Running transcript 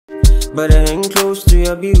but I hang close to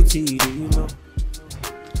your beauty, do you know?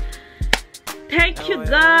 Thank you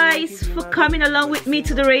guys for coming along with me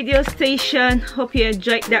to the radio station. Hope you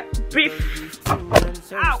enjoyed that brief.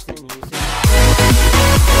 Ow.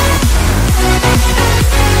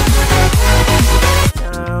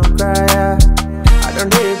 I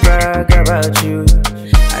don't need brag about you.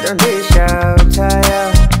 I don't need shout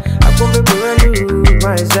tire. I come people and lose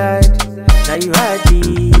my side. Now you had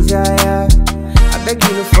desire. I beg you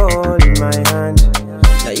to fall in my hand.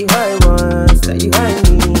 Now you I want, now you I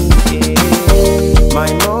need. Yeah. My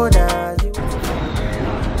mother.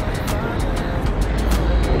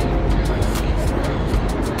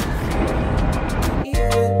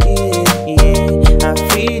 I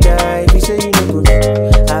feel that if you say you know good,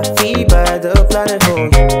 I feel by the planet for you.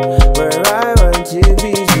 Where I want to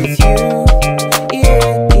be with you. Yeah,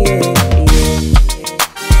 yeah,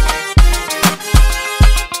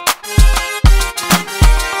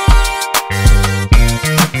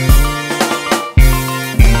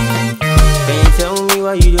 Can you tell me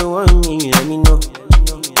why you don't want me? Let me know.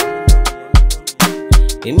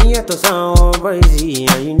 Give me a to sound crazy,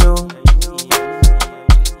 and you know.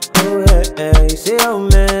 You say how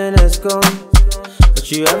man has gone,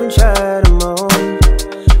 but you haven't tried them all.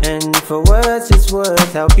 And for what it's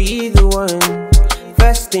worth, I'll be the one.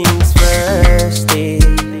 First things first, I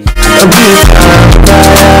don't need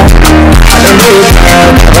I don't need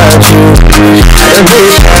about you. I don't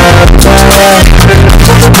need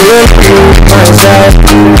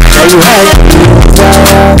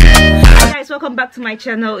Hi guys, welcome back to my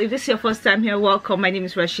channel. If this is your first time here, welcome. My name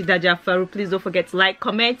is RashidahJa'afaru. Please don't forget to like,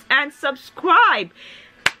 comment and subscribe.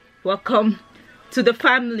 Welcome to the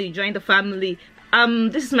family. Join the family.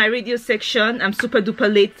 This is my radio section. I'm super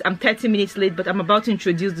duper late. I'm 30 minutes late, but I'm about to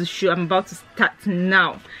introduce the show. I'm about to start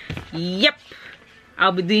now. Yep,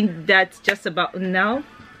 I'll be doing that just about now.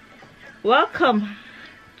 Welcome.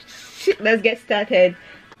 Let's get started.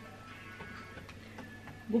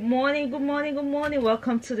 Good morning, good morning, good morning.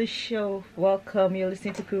 Welcome to the show. Welcome. You're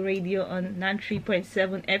listening to kooriradio on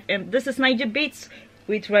 93.7 FM. This is Niger Beats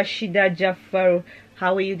with RashidahJa'afaru.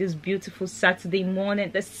 How are you this beautiful Saturday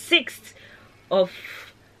morning, the 6th of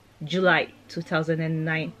July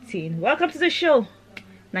 2019? Welcome to the show,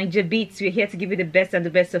 Niger Beats. We're here to give you the best and the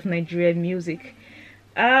best of Nigerian music.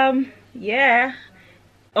 Yeah,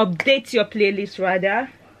 update your playlist rather.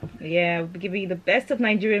 Yeah, we'll be giving you the best of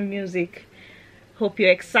Nigerian music. Hope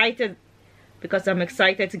you're excited, because I'm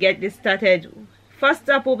excited to get this started. First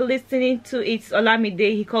up, we'll be listening to it's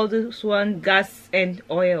Olamide. He called this one Gas and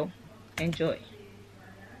Oil. Enjoy.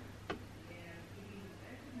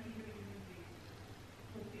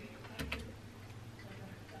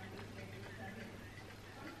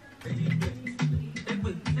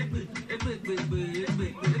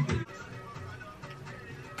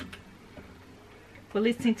 We're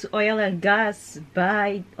listening to Oil and Gas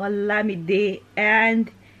by Olamide, and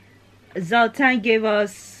Zoltan gave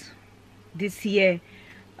us this year.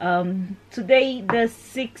 Today, the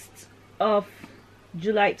 6th of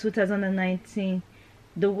July 2019.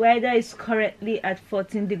 The weather is currently at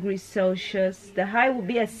 14 degrees Celsius. The high will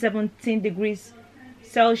be at 17 degrees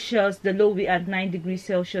Celsius. The low will be at 9 degrees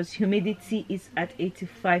Celsius. Humidity is at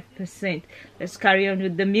 85%. Let's carry on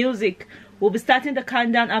with the music. We'll be starting the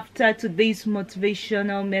countdown after today's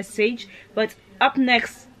motivational message. But up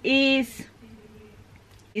next is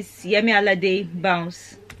Yemi Alade,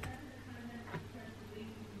 Bounce.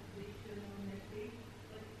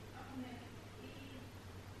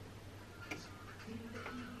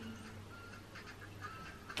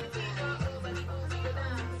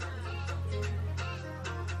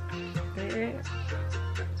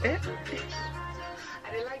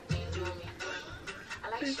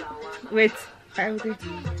 Wait, I will do.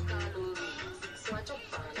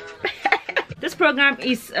 This program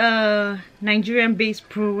is a Nigerian-based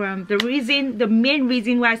program. The main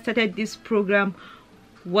reason why I started this program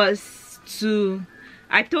was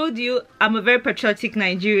I told you I'm a very patriotic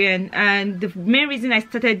Nigerian, and the main reason I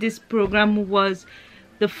started this program was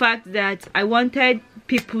the fact that I wanted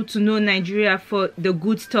people to know Nigeria for the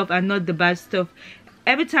good stuff and not the bad stuff.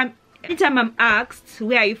 Anytime I'm asked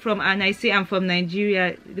where are you from and I say I'm from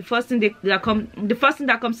Nigeria, the first thing that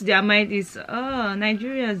comes to their mind is, oh,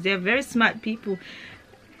 Nigerians, they're very smart people.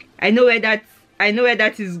 I know where that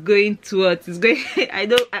is going towards. I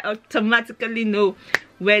automatically know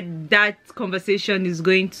where that conversation is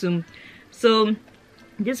going to. So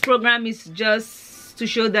this program is just to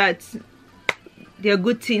show that there are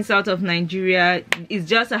good things out of Nigeria. It's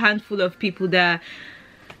just a handful of people that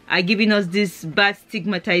are giving us this bad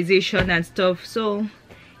stigmatization and stuff. So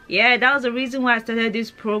yeah, that was the reason why I started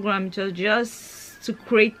this program, just just to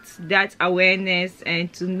create that awareness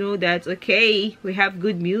and to know that, okay, we have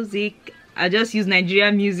good music. I just use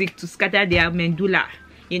Nigerian music to scatter their medulla,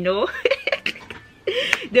 you know.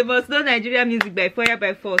 They must know Nigerian music by fire,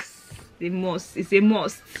 by force. They must. It's a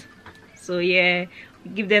must. So yeah,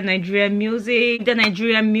 give them Nigerian music. The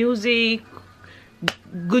Nigerian music,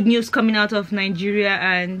 good news coming out of Nigeria,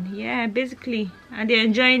 and yeah, basically, and they're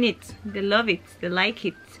enjoying it. They love it. They like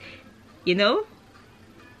it. You know,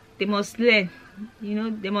 they must learn. You know,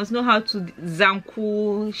 they must know how to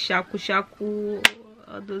zanku, shaku,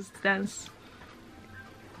 all those dance.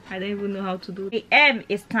 I don't even know how to do it.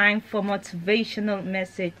 It's time for motivational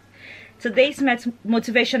message. Today's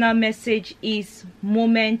motivational message is: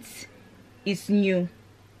 moment is new.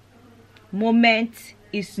 Moment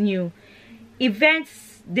is new.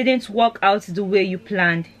 Events didn't work out the way you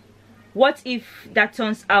planned. What if that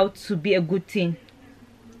turns out to be a good thing?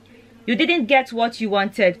 You didn't get what you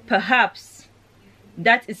wanted. Perhaps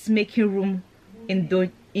that is making room in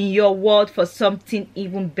your world for something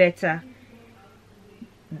even better.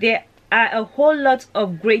 There are a whole lot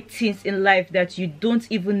of great things in life that you don't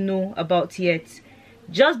even know about yet.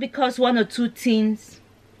 Just because one or two things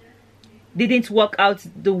didn't work out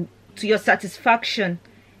to your satisfaction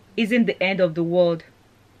isn't the end of the world.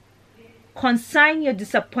 Consign your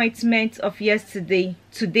disappointment of yesterday,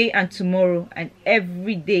 today and tomorrow, and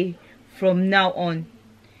every day from now on.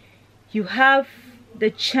 You have the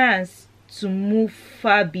chance to move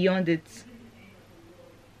far beyond it.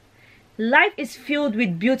 Life is filled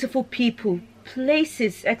with beautiful people,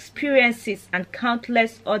 places, experiences, and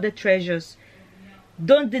countless other treasures.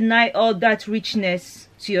 Don't deny all that richness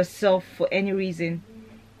to yourself for any reason.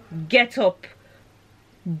 Get up,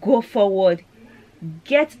 go forward,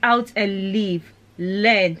 get out and live,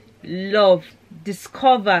 learn, love,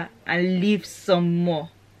 discover, and live some more.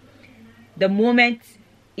 The moment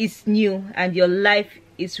is new and your life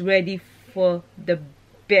is ready for the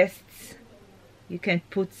best you can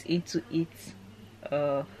put into it.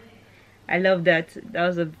 I love that. That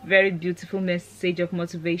was a very beautiful message of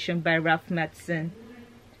motivation by Ralph Matheson.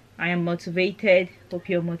 I am motivated. Hope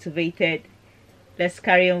you're motivated. Let's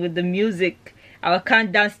carry on with the music. Our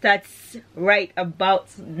countdown starts right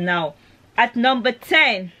about now. At number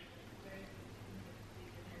 10,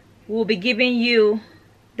 we'll be giving you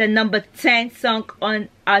the number 10 song on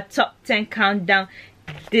our top 10 countdown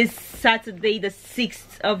this Saturday, the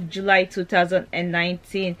 6th of July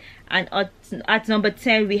 2019. And at number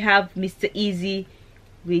 10 we have Mr. Easy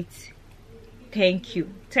with Thank You.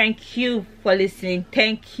 Thank you for listening.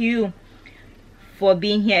 Thank you for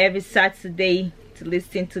being here every Saturday to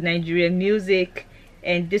listen to Nigerian music.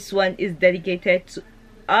 And this one is dedicated to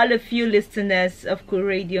all of you listeners of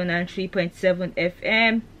kooriradio 93.7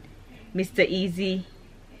 FM. Mr. Easy,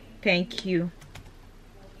 thank you.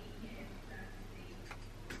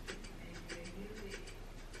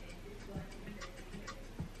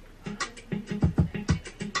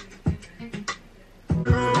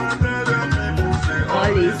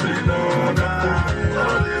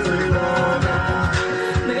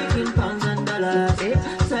 Making pounds and dollars,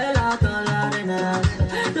 sell out all arenas.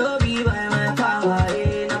 Don't be by my power,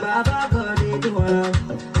 Baba God it work.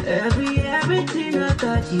 Everything I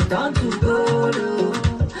touch it on to gold.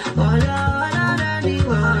 All around the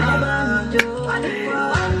world,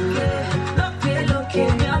 look,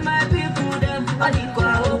 me and my people them.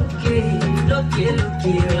 Okay, look,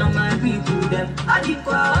 me and my people them.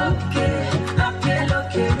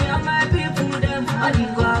 Okay. Me and my people them.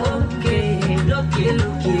 Okay,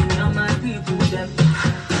 look, me and my people them.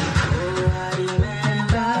 Oh, I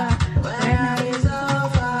remember when I saw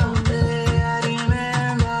found I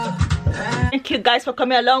remember. Thank you guys for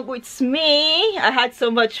coming along with me. I had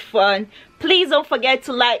so much fun. Please don't forget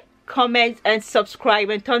to like, comment, and subscribe,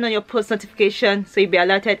 and turn on your post notification so you'll be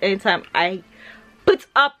alerted anytime I put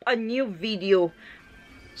up a new video.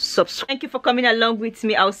 Subscribe. Thank you for coming along with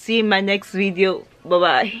me. I'll see you in my next video. Bye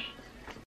bye.